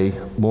weekday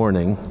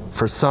morning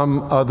for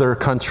some other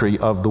country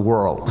of the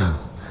world.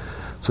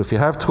 So if you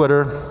have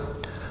Twitter,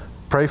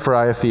 pray for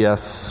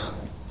IFES.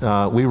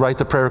 We write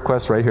the prayer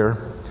request right here.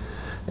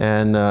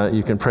 And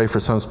you can pray for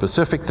some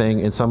specific thing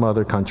in some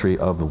other country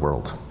of the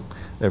world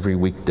every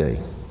weekday.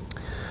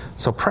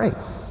 So pray.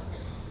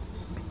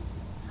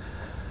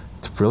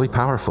 It's really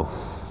powerful.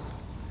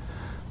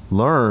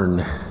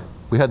 Learn.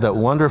 We had that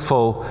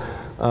wonderful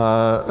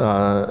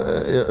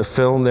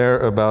film there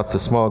about the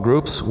small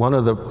groups. One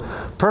of the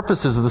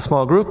purposes of the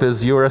small group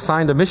is you are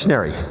assigned a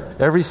missionary.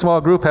 Every small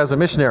group has a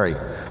missionary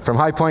from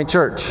High Point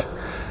Church.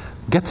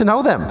 Get to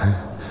know them.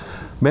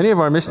 Many of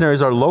our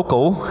missionaries are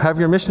local. Have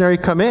your missionary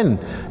come in,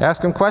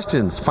 ask them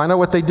questions, find out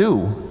what they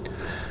do.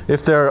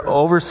 If they're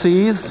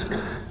overseas,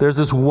 there's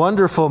this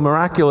wonderful,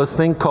 miraculous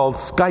thing called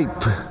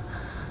Skype.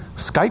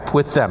 Skype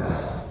with them.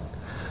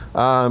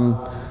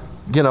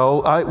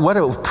 What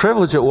a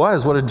privilege it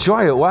was, what a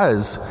joy it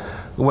was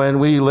when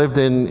we lived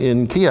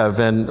in Kiev,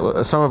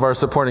 and some of our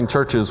supporting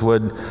churches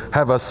would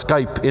have us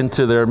Skype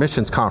into their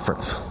missions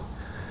conference.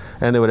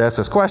 And they would ask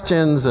us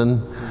questions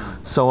and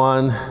so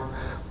on.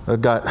 I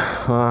got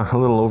a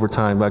little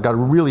overtime, but I got a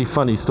really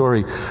funny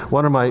story.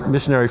 One of my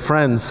missionary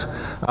friends,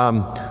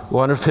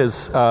 one of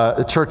his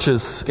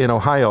churches in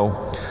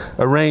Ohio,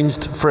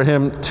 arranged for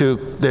him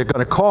they're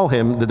going to call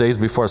him the days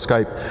before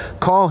Skype,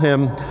 call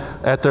him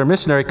at their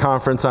missionary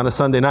conference on a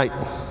Sunday night.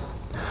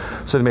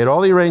 So they made all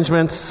the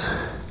arrangements.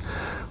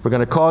 We're going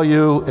to call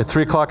you at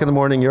 3 o'clock in the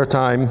morning, your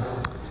time.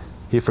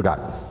 He forgot.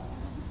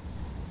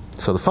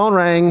 So the phone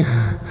rang,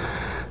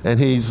 and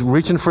he's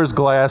reaching for his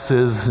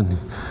glasses, and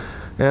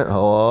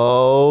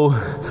hello.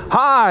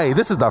 Hi,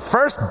 this is the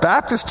First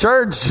Baptist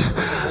Church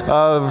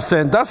of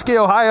Sandusky,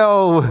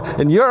 Ohio,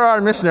 and you're our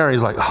missionary.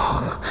 He's like,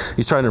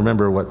 he's trying to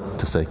remember what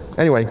to say.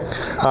 Anyway,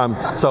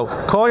 so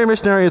call your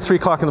missionary at 3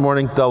 o'clock in the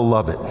morning. They'll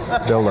love it.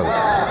 They'll love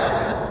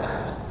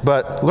it.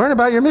 But learn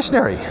about your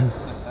missionary.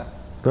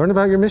 Learn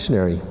about your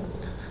missionary.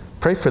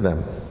 Pray for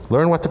them.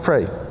 Learn what to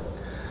pray.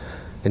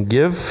 And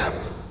give.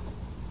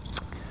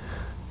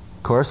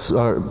 Of course,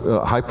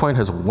 High Point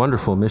has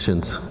wonderful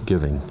missions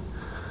giving.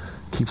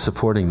 Keep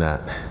supporting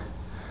that.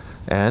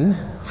 And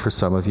for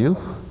some of you,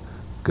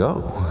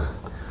 go.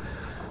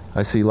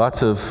 I see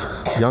lots of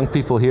young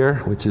people here,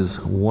 which is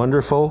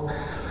wonderful.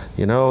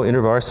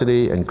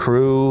 InterVarsity and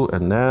Cru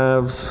and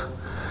NAVS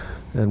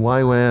and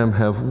YWAM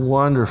have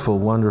wonderful,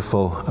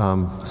 wonderful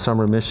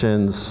summer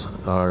missions,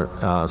 or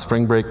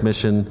spring break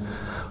mission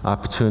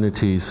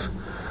opportunities.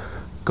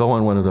 Go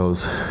on one of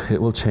those. It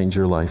will change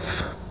your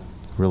life.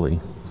 really.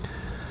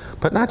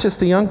 But not just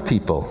the young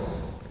people.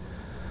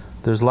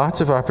 There's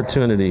lots of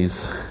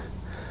opportunities.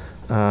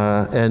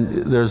 And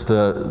there's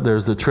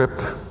the trip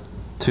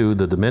to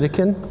the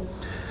Dominican.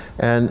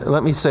 And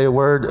let me say a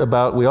word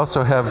about, we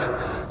also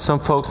have some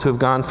folks who've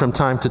gone from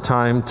time to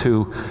time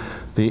to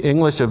the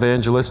English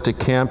evangelistic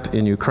camp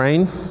in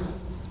Ukraine,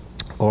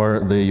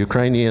 or the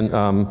Ukrainian,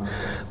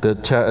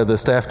 the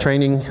staff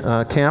training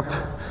camp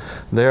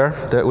there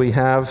that we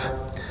have.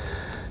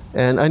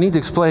 And I need to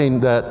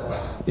explain that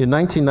in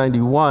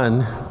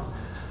 1991,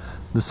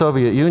 the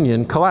Soviet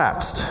Union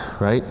collapsed,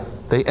 right?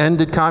 They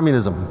ended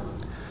communism.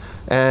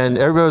 And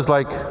everybody was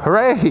like,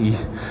 hooray,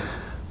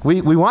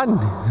 we won.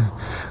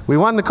 We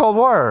won the Cold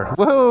War,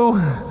 woohoo!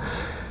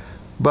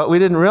 But we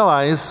didn't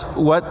realize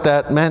what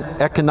that meant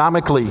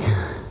economically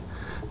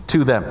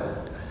to them.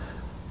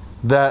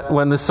 That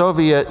when the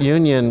Soviet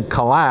Union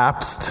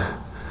collapsed,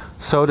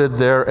 so did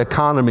their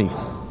economy.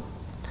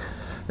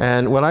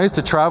 And when I used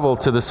to travel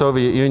to the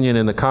Soviet Union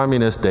in the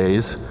communist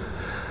days,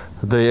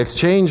 the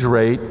exchange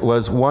rate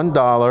was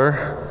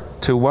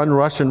 $1 to 1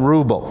 Russian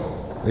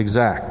ruble,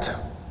 exact.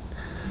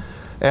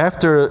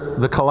 After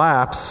the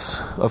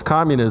collapse of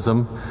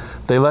communism,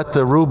 they let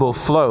the ruble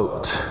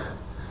float,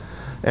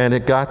 and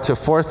it got to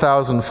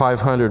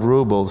 4,500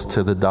 rubles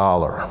to the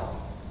dollar.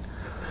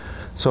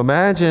 So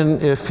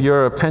imagine if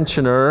you're a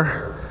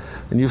pensioner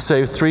and you've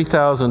saved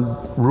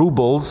 3,000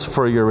 rubles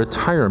for your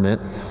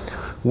retirement.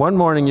 One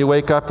morning you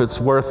wake up, it's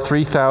worth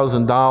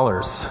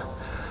 $3,000.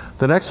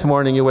 The next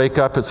morning you wake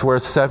up, it's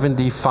worth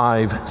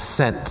 75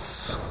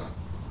 cents.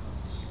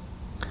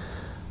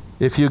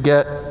 If you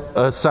get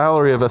a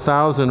salary of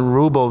 1,000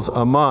 rubles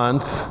a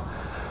month,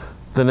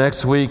 the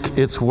next week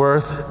it's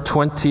worth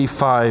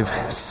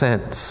 25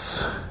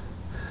 cents.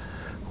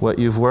 What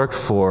you've worked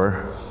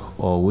for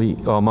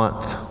all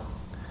month.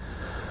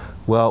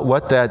 Well,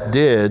 what that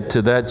did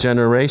to that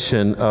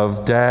generation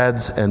of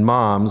dads and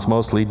moms,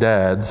 mostly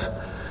dads,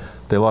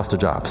 they lost their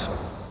jobs.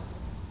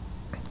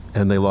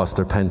 And they lost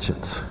their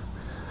pensions.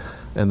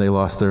 And they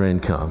lost their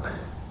income.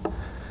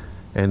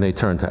 And they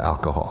turned to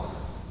alcohol.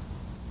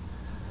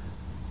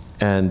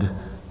 And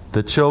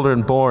the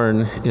children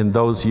born in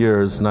those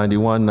years,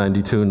 91,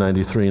 92,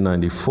 93,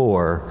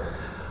 94,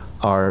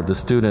 are the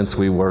students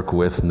we work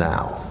with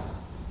now.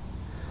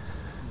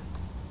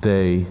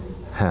 They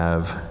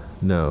have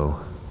no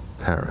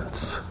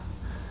parents.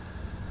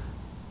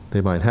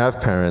 They might have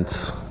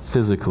parents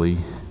physically,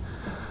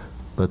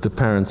 but the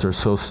parents are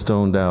so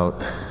stoned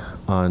out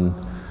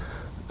on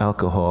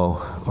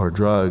alcohol or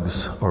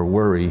drugs or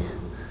worry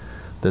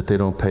that they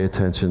don't pay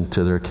attention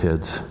to their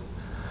kids.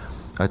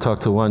 I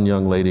talked to one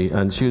young lady,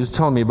 and she was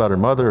telling me about her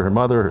mother,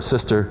 her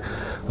sister.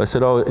 I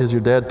said, "Oh, is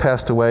your dad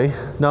passed away?"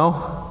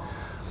 "No.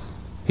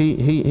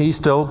 He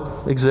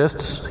still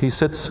exists. He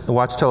sits and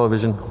watches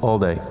television all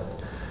day.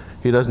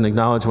 He doesn't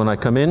acknowledge when I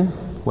come in,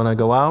 when I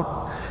go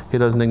out. He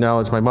doesn't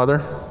acknowledge my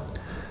mother.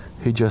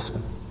 He just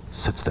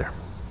sits there."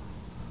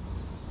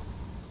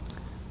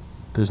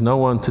 There's no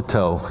one to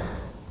tell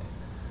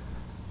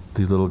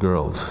these little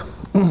girls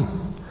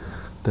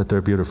that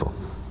they're beautiful.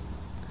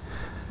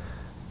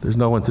 There's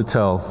no one to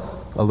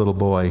tell a little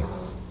boy,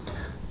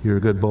 "You're a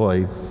good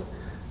boy,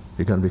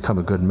 you're going to become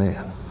a good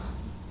man."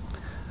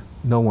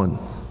 No one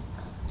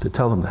to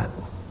tell them that.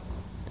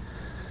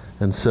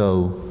 And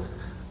so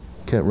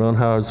Kent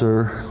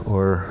Rohnhauser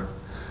or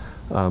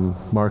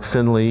Mark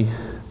Finley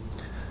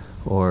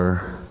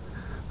or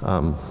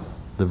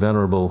the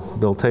Venerable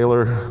Bill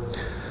Taylor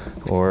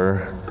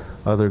or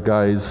other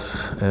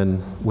guys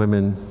and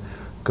women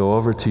go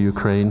over to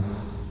Ukraine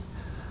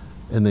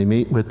and they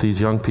meet with these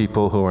young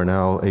people who are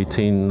now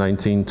 18,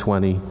 19,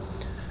 20.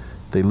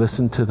 They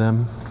listen to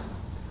them.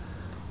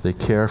 They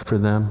care for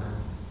them.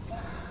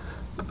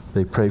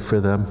 They pray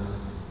for them.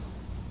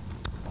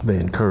 They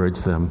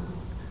encourage them.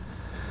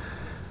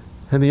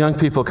 And the young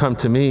people come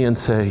to me and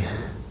say,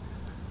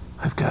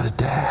 "I've got a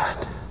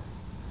dad.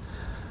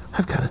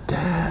 I've got a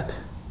dad.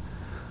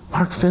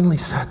 Mark Finley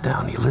sat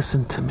down. He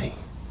listened to me.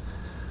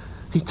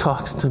 He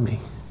talks to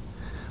me.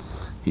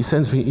 He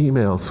sends me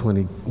emails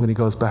when he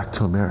goes back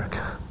to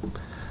America.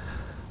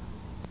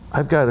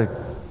 I've got a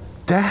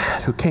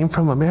dad who came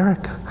from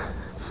America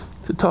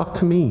to talk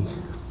to me,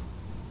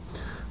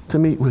 to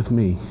meet with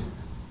me."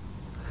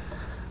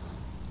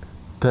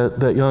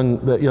 That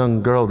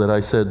young girl that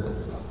I said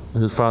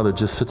his father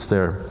just sits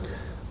there,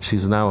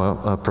 she's now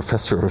a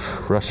professor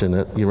of Russian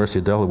at University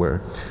of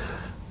Delaware.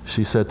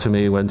 She said to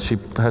me when she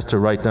has to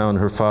write down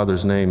her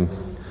father's name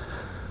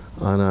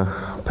on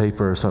a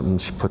paper or something,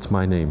 she puts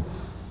my name.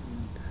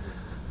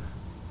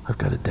 "I've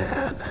got a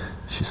dad,"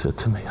 she said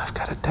to me. "I've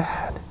got a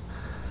dad.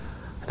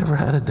 I never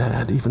had a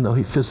dad, even though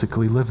he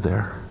physically lived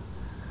there."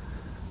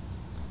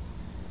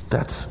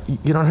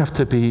 You don't have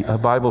to be a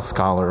Bible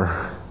scholar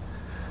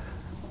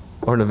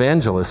or an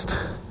evangelist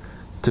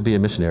to be a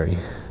missionary.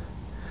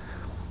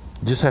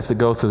 You just have to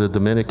go to the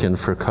Dominican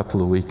for a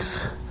couple of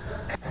weeks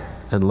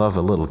and love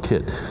a little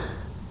kid.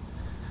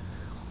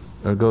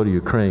 Or go to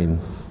Ukraine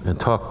and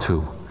talk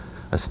to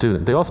a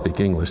student. They all speak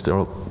English. They're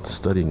all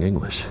studying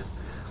English.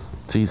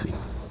 It's easy.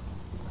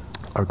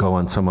 or go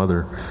on some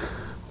other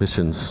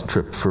missions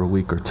trip for a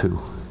week or two.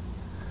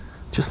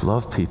 Just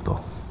love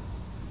people.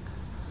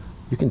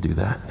 You can do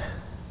that.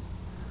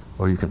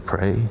 Or you can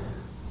pray.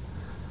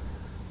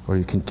 Or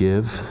you can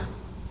give.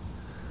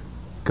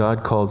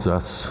 God calls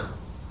us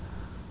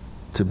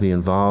to be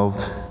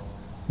involved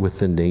with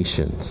the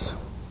nations,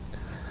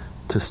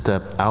 to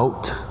step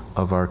out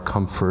of our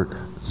comfort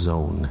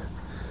zone,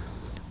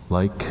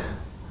 like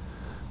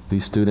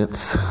these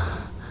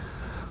students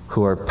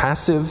who are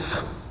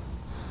passive.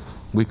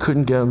 We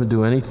couldn't get them to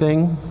do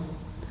anything.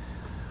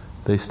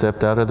 They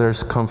stepped out of their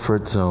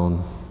comfort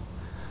zone,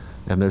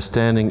 and they're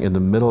standing in the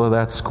middle of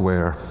that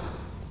square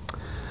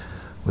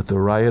with the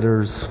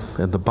rioters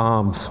and the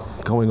bombs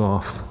going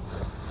off,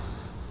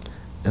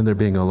 and they're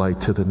being a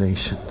light to the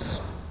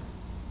nations.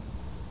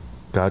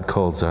 God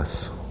calls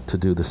us to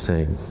do the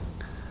same.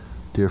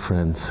 Dear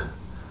friends,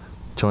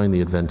 join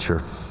the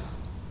adventure.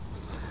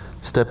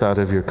 Step out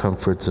of your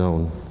comfort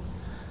zone.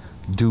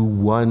 Do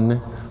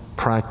one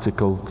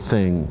practical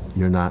thing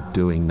you're not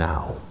doing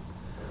now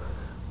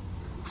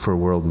for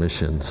world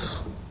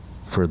missions,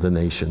 for the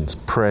nations.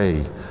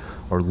 Pray,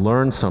 or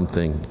learn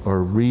something,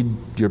 or read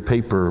your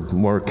paper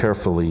more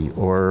carefully,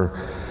 or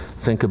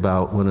think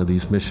about one of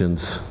these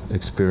missions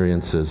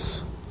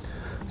experiences.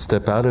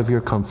 Step out of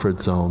your comfort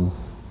zone.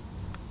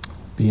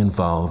 Be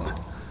involved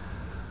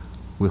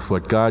with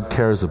what God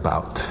cares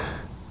about,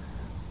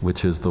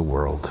 which is the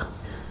world.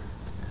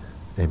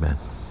 Amen.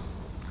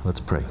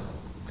 Let's pray.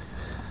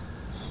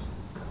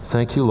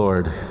 Thank you,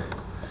 Lord,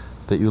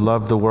 that you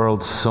loved the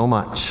world so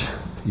much,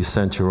 you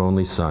sent your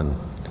only Son,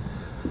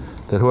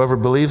 that whoever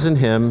believes in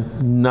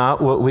him,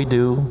 not what we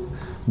do,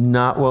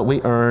 not what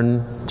we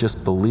earn,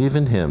 just believe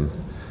in him,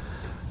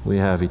 we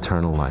have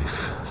eternal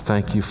life.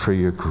 Thank you for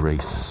your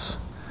grace.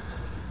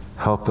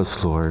 Help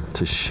us, Lord,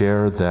 to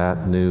share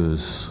that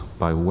news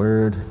by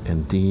word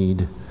and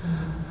deed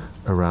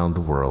around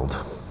the world.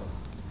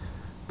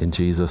 In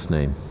Jesus'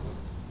 name,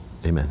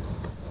 amen.